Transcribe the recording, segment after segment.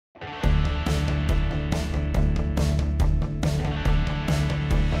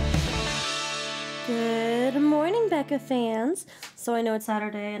Becca fans. So I know it's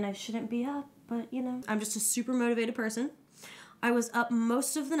Saturday and I shouldn't be up, but you know, I'm just a super motivated person. I was up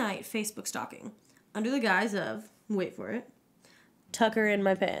most of the night Facebook stalking under the guise of, wait for it, Tucker in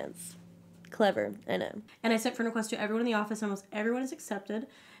my pants. Clever, I know. And I sent friend requests to everyone in the office. Almost everyone is accepted,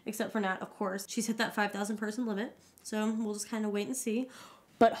 except for Nat, of course. She's hit that 5,000 person limit, so we'll just kind of wait and see.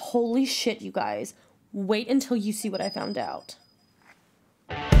 But holy shit, you guys. Wait until you see what I found out.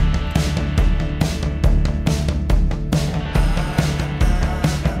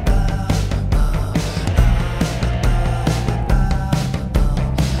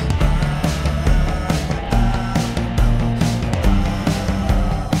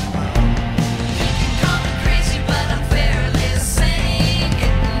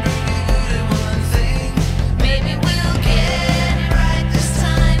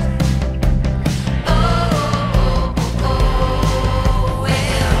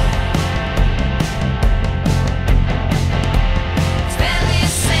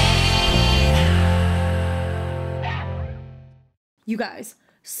 You guys,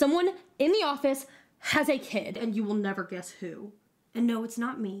 someone in the office has a kid, and you will never guess who. And no, it's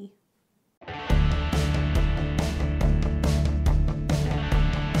not me.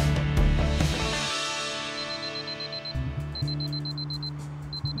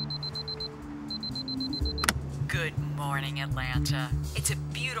 Good morning, Atlanta. It's a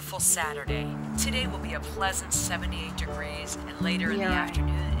beautiful Saturday. Today will be a pleasant 78 degrees, and later in the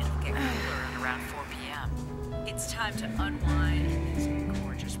afternoon, it'll get cooler at around 4 p.m. It's time to unwind in this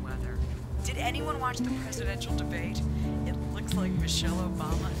gorgeous weather. Did anyone watch the presidential debate? It looks like Michelle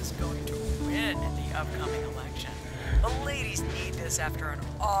Obama is going to win the upcoming election. The ladies need this after an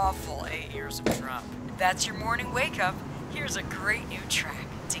awful 8 years of Trump. That's your morning wake-up. Here's a great new track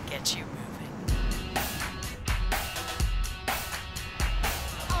to get you moving.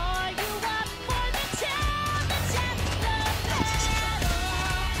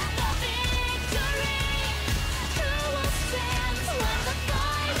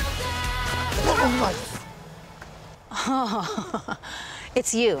 Oh,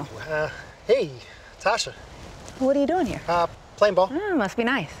 it's you. Hey, Tasha. What are you doing here? Playing ball. Must be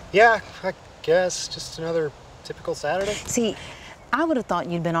nice. Yeah, I guess just another typical Saturday. See, I would have thought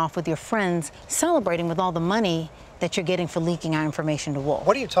you'd been off with your friends celebrating with all the money that you're getting for leaking our information to Wolf.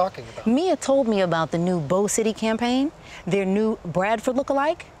 What are you talking about? Mia told me about the new Bow City campaign, their new Bradford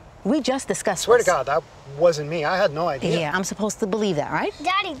lookalike. We just discussed Swear this. to God, that wasn't me. I had no idea. Yeah, I'm supposed to believe that, right?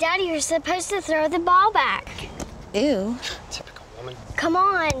 Daddy, you're supposed to throw the ball back. Ew. Typical woman. Come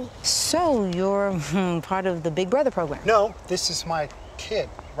on. So you're part of the Big Brother program? No, this is my kid,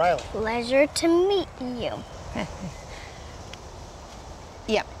 Riley. Pleasure to meet you.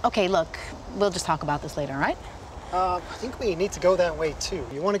 Yeah, okay, look, we'll just talk about this later, all right? I think we need to go that way, too.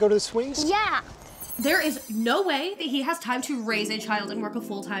 You want to go to the swings? Yeah. There is no way that he has time to raise a child and work a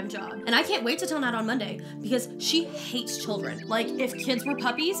full-time job. And I can't wait to tell Nat on Monday because she hates children. Like, if kids were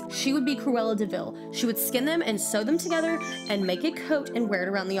puppies, she would be Cruella de Vil. She would skin them and sew them together and make a coat and wear it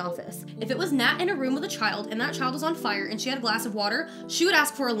around the office. If it was Nat in a room with a child and that child was on fire and she had a glass of water, she would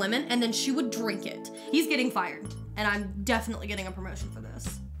ask for a lemon and then she would drink it. He's getting fired. And I'm definitely getting a promotion for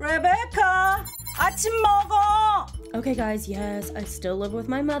this. Rebecca! 아침 먹어! Okay guys, yes, I still live with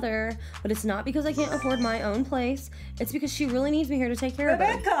my mother, but it's not because I can't afford my own place. It's because she really needs me here to take care of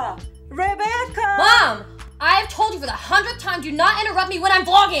her. Rebecca! Mom! I've told you for the 100th time, do not interrupt me when I'm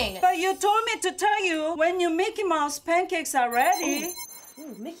vlogging! But you told me to tell you when your Mickey Mouse pancakes are ready.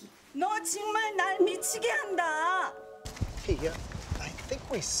 Ooh, Mickey. 너 정말 날 미치게 한다. Hey, I think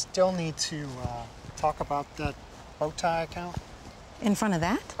we still need to talk about that bow tie account. In front of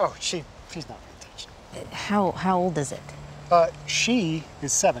that? Oh, she's not paying attention. How old is it? She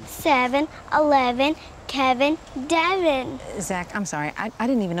is 7. 7, 11, Kevin, Devin. Zach, I'm sorry, I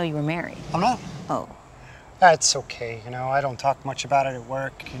didn't even know you were married. I'm not. Oh. That's okay, you know, I don't talk much about it at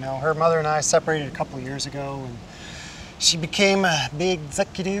work. You know, her mother and I separated a couple of years ago, and she became a big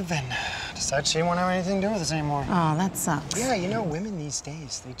executive and decided she didn't want to have anything to do with us anymore. Oh, that sucks. Yeah, you know, women these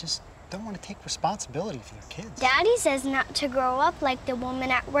days, they just don't want to take responsibility for their kids. Daddy says not to grow up like the woman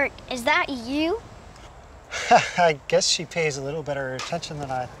at work. Is that you? I guess she pays a little better attention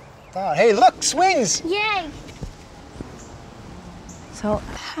than I thought. Hey, look, swings! Yay! So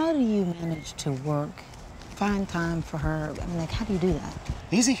how do you manage to work, find time for her? I mean, like, how do you do that?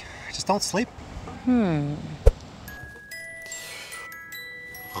 Easy. Just don't sleep.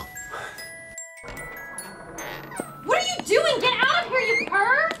 What are you doing? Get out of here, you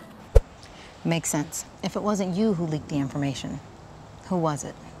perv! Makes sense. If it wasn't you who leaked the information, who was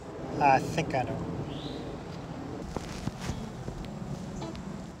it? I think I know.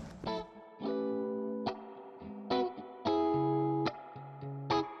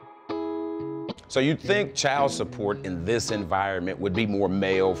 So you'd think child support in this environment would be more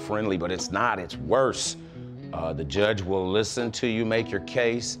male-friendly, but it's not, it's worse. The judge will listen to you make your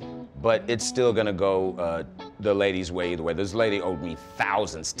case, but it's still gonna go the lady's way either way. This lady owed me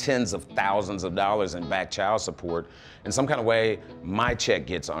thousands, tens of thousands of dollars in back child support. In some kind of way, my check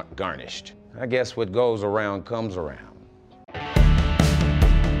gets garnished. I guess what goes around comes around.